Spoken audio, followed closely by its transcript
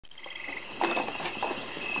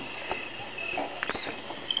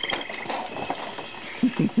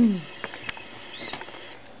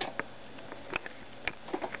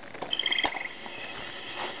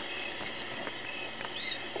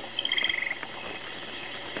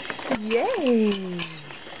Yay!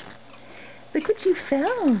 Look what you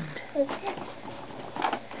found.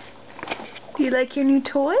 Do you like your new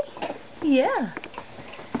toy? Yeah.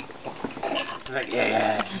 Like,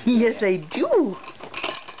 yeah. Yes, I do.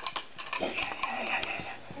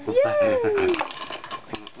 Yay!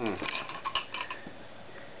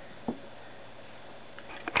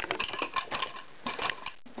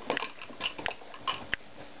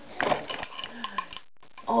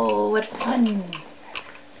 Oh, what fun!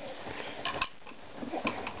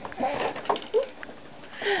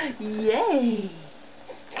 Yay!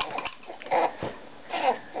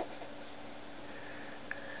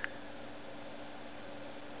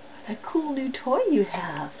 What a cool new toy you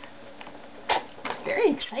have. It's very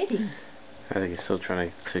exciting. I think he's still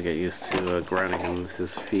trying to get used to grounding him with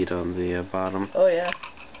his feet on the bottom. Oh yeah.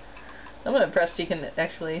 I'm impressed he can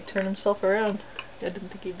actually turn himself around. I didn't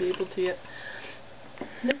think he'd be able to yet.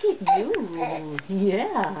 Look at you.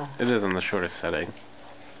 Yeah. It is in the shortest setting.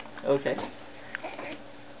 Okay.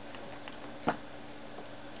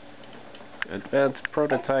 Advanced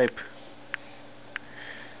prototype.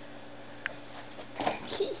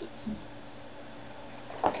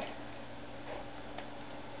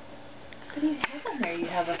 What do you have on there? You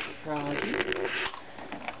have a froggy.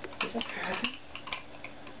 There's a froggy.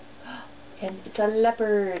 And it's a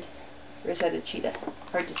leopard. Or is that a cheetah?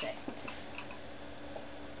 Hard to say.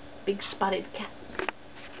 Big spotted cat.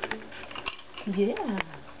 Yeah.